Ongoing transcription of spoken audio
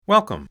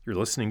Welcome. You're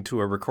listening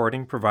to a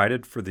recording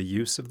provided for the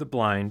use of the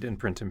blind and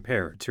print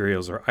impaired.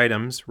 Materials or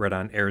items read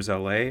on Airs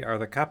LA are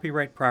the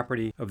copyright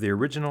property of the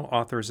original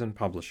authors and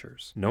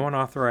publishers. No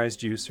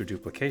unauthorized use or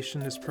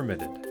duplication is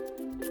permitted.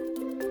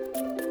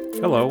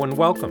 Hello and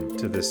welcome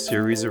to this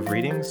series of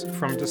readings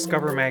from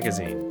Discover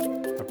Magazine,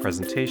 a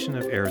presentation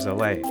of Airs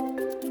LA.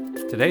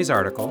 Today's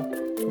article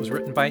was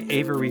written by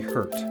Avery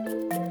Hurt.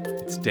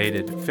 It's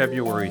dated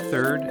February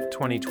 3rd,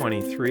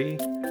 2023,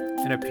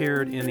 and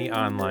appeared in the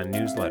online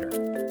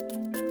newsletter.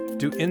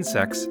 Do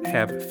insects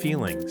have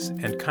feelings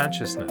and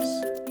consciousness?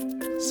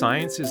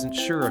 Science isn't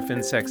sure if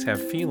insects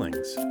have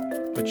feelings,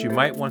 but you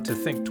might want to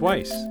think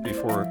twice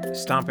before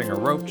stomping a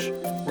roach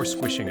or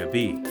squishing a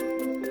bee.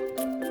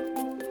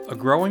 A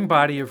growing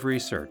body of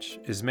research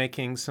is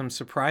making some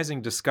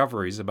surprising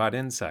discoveries about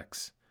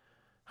insects.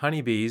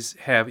 Honeybees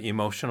have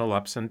emotional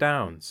ups and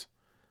downs.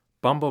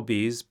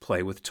 Bumblebees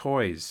play with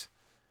toys.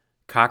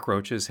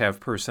 Cockroaches have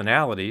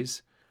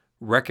personalities,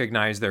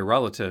 recognize their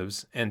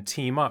relatives, and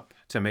team up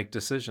to make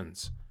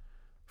decisions.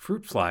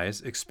 Fruit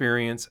flies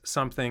experience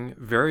something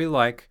very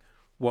like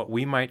what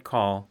we might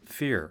call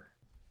fear.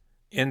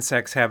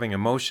 Insects having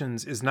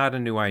emotions is not a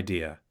new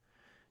idea.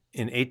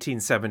 In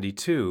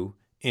 1872,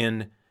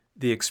 in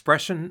The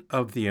Expression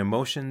of the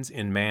Emotions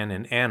in Man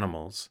and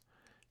Animals,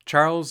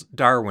 Charles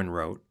Darwin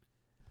wrote,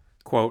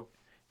 quote,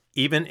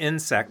 "Even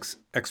insects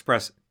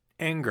express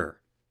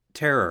anger,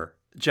 terror,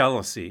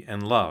 jealousy,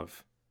 and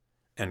love,"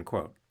 end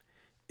quote.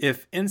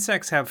 If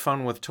insects have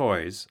fun with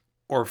toys,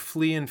 or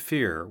flee in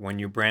fear when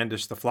you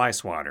brandish the fly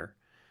swatter,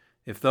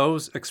 if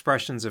those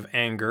expressions of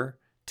anger,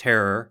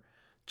 terror,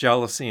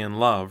 jealousy, and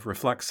love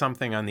reflect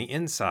something on the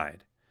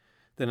inside,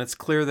 then it's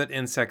clear that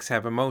insects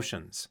have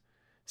emotions,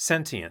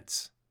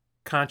 sentience,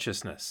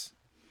 consciousness.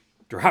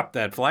 Drop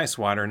that fly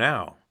swatter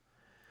now.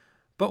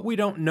 But we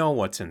don't know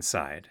what's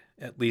inside,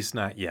 at least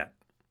not yet.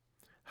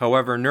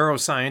 However,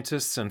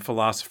 neuroscientists and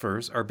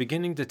philosophers are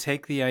beginning to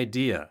take the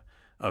idea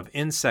of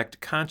insect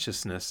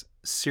consciousness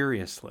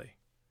seriously.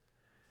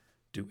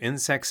 Do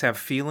insects have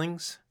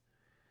feelings?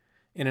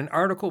 In an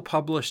article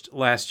published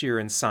last year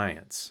in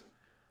Science,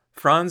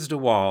 Frans de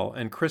Waal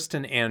and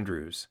Kristen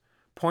Andrews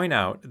point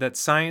out that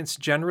science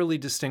generally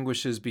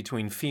distinguishes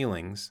between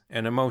feelings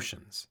and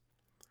emotions.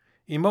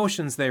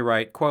 Emotions, they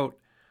write, quote,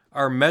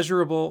 are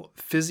measurable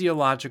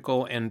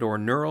physiological and/or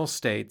neural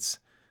states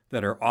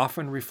that are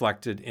often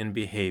reflected in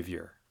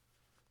behavior.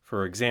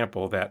 For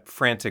example, that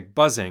frantic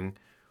buzzing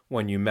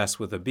when you mess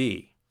with a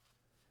bee.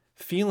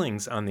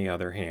 Feelings, on the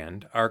other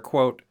hand, are,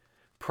 quote,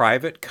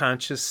 private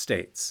conscious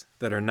states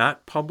that are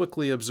not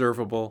publicly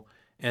observable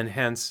and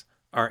hence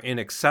are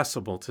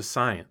inaccessible to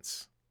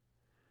science.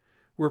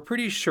 We're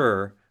pretty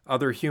sure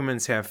other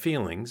humans have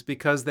feelings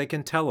because they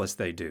can tell us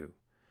they do.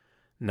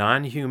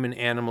 Non-human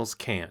animals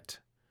can't.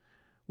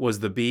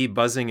 Was the bee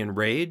buzzing in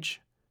rage,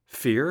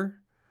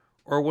 fear,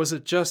 or was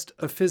it just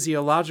a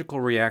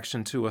physiological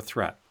reaction to a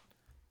threat?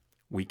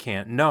 We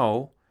can't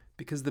know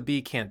because the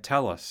bee can't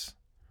tell us.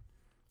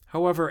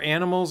 However,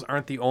 animals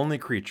aren't the only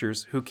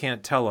creatures who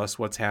can't tell us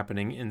what's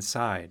happening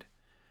inside.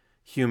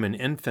 Human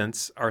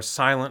infants are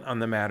silent on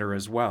the matter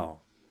as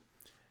well.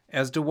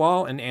 As de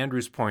Waal and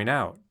Andrews point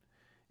out,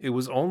 it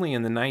was only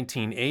in the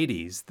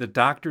 1980s that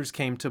doctors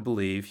came to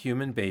believe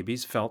human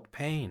babies felt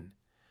pain.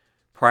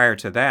 Prior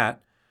to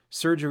that,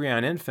 surgery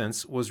on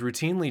infants was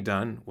routinely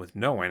done with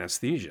no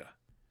anesthesia.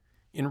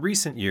 In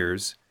recent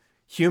years,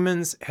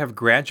 humans have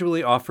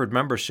gradually offered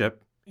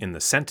membership in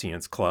the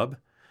Sentience Club,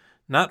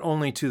 not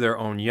only to their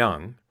own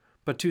young,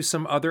 but to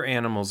some other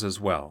animals as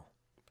well.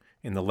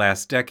 In the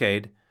last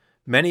decade,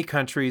 many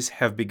countries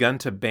have begun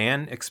to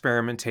ban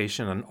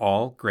experimentation on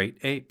all great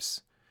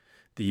apes.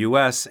 The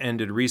U.S.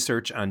 ended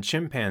research on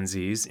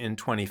chimpanzees in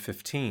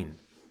 2015.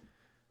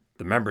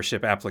 The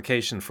membership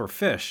application for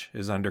fish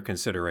is under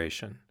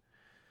consideration.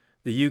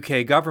 The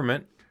UK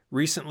government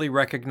recently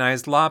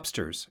recognized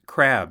lobsters,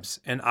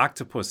 crabs, and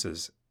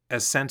octopuses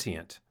as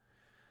sentient.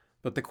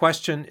 But the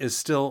question is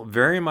still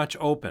very much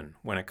open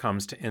when it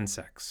comes to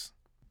insects.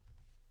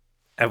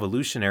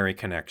 Evolutionary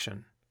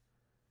connection.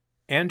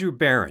 Andrew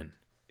Barron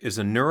is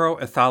a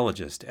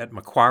neuroethologist at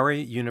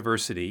Macquarie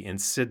University in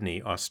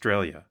Sydney,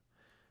 Australia.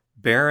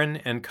 Barron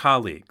and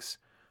colleagues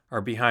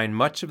are behind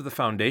much of the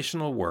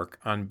foundational work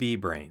on bee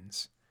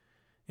brains.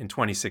 In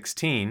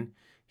 2016,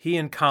 he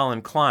and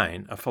Colin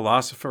Klein, a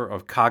philosopher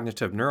of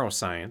cognitive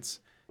neuroscience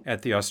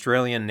at the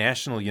Australian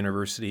National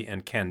University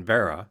in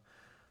Canberra,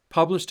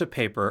 published a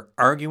paper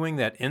arguing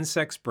that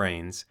insects'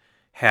 brains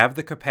have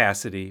the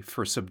capacity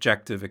for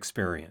subjective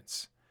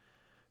experience.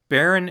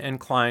 Barron and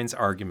Klein's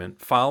argument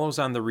follows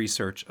on the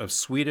research of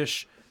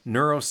Swedish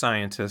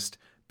neuroscientist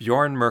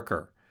Björn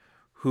Merker,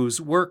 whose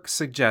work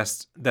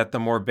suggests that the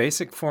more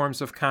basic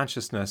forms of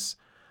consciousness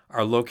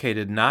are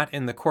located not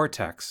in the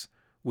cortex,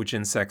 which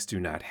insects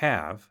do not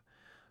have,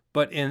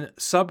 but in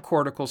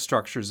subcortical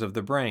structures of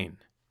the brain,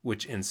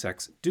 which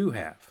insects do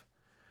have.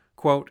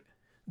 Quote,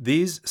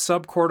 these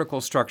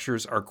subcortical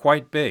structures are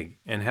quite big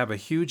and have a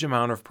huge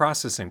amount of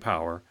processing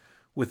power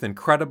with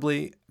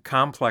incredibly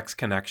complex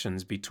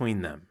connections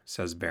between them,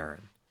 says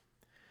Barron.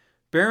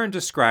 Barron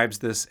describes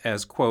this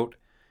as, quote,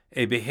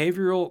 a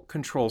behavioral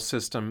control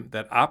system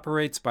that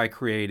operates by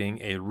creating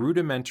a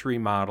rudimentary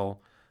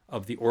model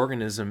of the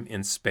organism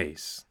in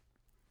space.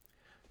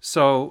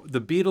 So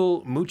the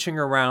beetle mooching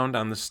around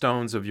on the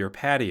stones of your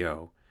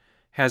patio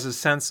has a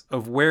sense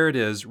of where it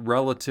is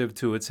relative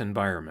to its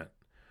environment,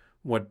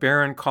 what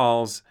Barron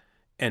calls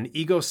an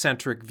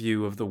egocentric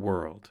view of the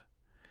world.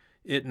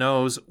 It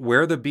knows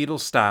where the beetle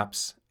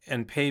stops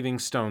and paving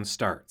stone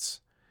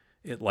starts.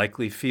 It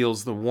likely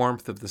feels the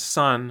warmth of the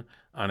sun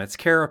on its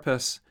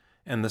carapace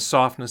and the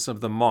softness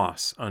of the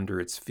moss under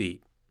its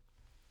feet.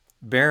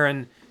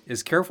 Barron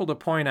is careful to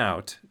point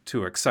out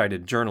to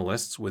excited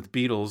journalists with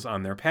beetles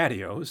on their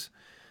patios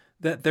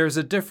that there's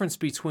a difference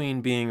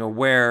between being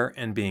aware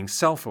and being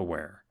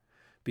self-aware,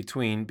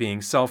 between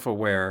being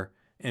self-aware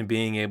and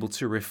being able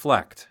to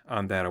reflect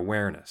on that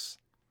awareness.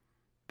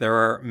 There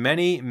are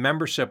many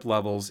membership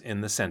levels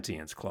in the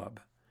Sentience Club.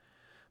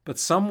 But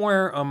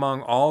somewhere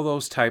among all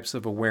those types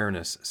of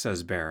awareness,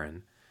 says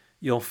Barron,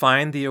 you'll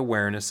find the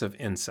awareness of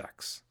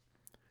insects.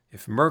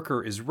 If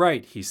Merker is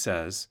right, he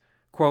says,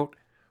 quote,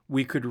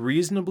 we could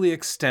reasonably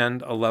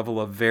extend a level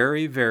of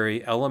very,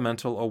 very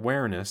elemental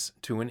awareness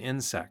to an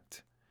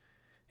insect.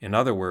 In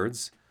other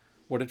words,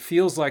 what it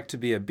feels like to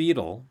be a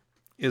beetle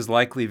is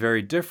likely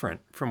very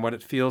different from what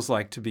it feels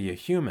like to be a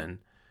human,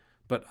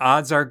 but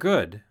odds are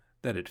good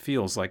that it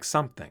feels like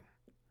something.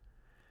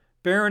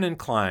 Barron and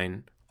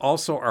Klein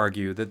also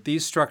argue that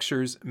these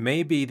structures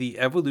may be the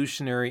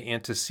evolutionary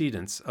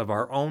antecedents of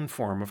our own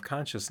form of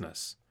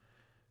consciousness.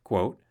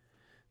 Quote,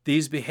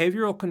 these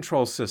behavioral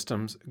control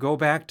systems go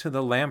back to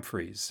the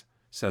Lampreys,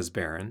 says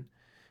Barron.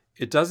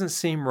 It doesn't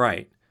seem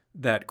right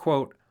that,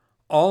 quote,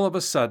 all of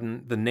a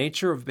sudden the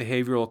nature of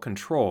behavioral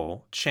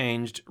control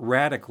changed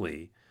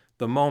radically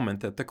the moment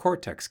that the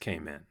cortex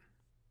came in.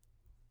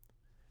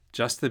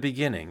 Just the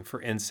beginning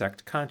for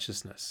insect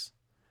consciousness.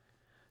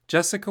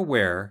 Jessica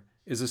Ware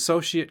is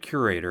Associate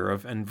Curator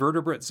of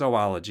Invertebrate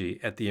Zoology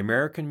at the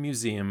American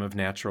Museum of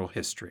Natural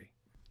History.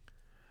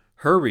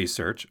 Her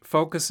research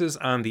focuses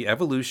on the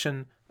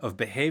evolution of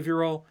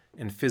behavioral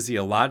and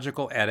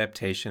physiological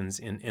adaptations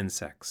in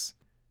insects.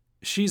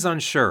 She's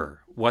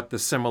unsure what the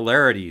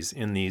similarities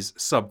in these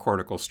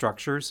subcortical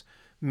structures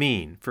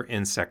mean for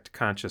insect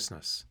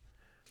consciousness.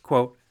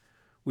 Quote,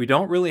 we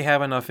don't really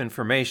have enough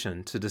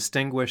information to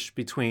distinguish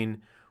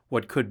between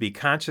what could be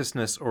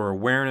consciousness or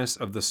awareness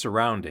of the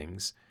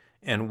surroundings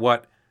and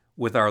what,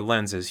 with our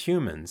lens as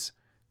humans,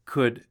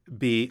 could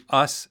be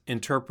us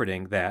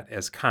interpreting that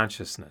as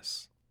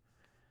consciousness.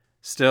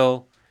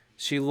 Still,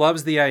 she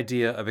loves the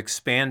idea of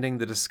expanding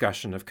the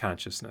discussion of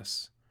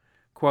consciousness.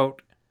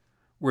 Quote,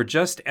 we're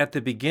just at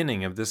the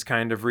beginning of this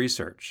kind of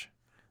research.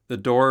 The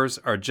doors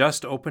are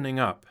just opening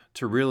up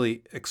to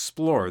really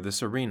explore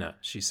this arena,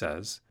 she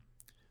says.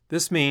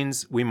 This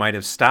means we might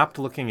have stopped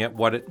looking at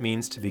what it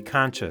means to be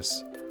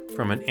conscious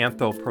from an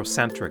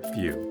anthropocentric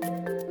view.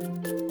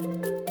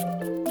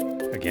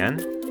 Again,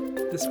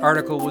 this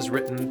article was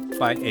written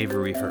by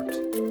Avery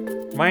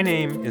Hurt. My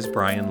name is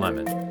Brian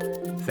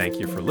Lemon. Thank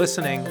you for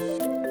listening,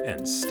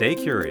 and stay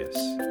curious.